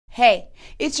Hey,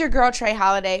 it's your girl Trey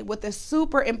Holiday with a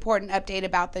super important update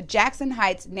about the Jackson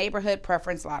Heights Neighborhood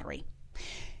Preference Lottery.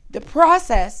 The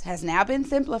process has now been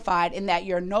simplified in that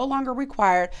you're no longer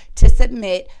required to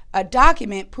submit a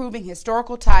document proving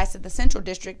historical ties to the Central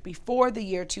District before the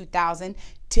year 2000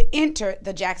 to enter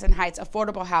the Jackson Heights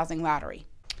Affordable Housing Lottery.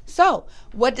 So,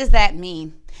 what does that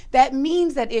mean? That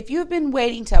means that if you've been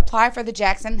waiting to apply for the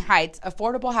Jackson Heights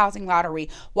Affordable Housing Lottery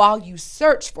while you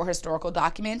search for historical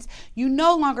documents, you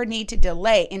no longer need to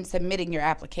delay in submitting your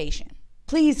application.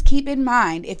 Please keep in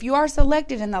mind, if you are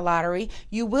selected in the lottery,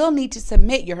 you will need to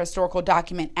submit your historical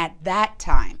document at that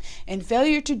time, and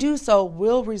failure to do so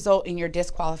will result in your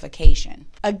disqualification.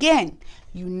 Again,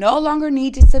 you no longer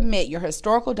need to submit your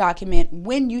historical document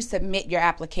when you submit your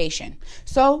application.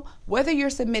 So, whether you're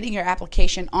submitting your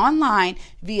application online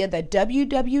via the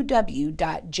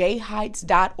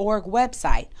www.jheights.org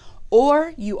website,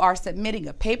 or you are submitting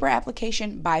a paper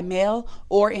application by mail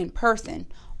or in person,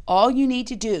 all you need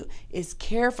to do is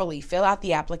carefully fill out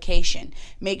the application.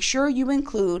 Make sure you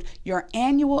include your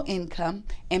annual income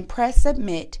and press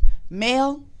submit,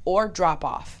 mail, or drop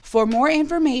off. For more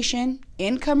information,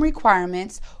 income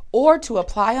requirements, or to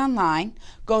apply online,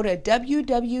 go to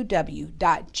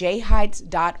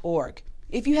www.jheights.org.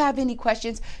 If you have any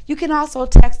questions, you can also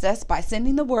text us by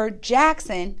sending the word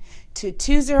Jackson to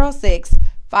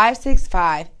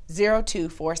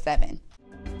 206-565-0247.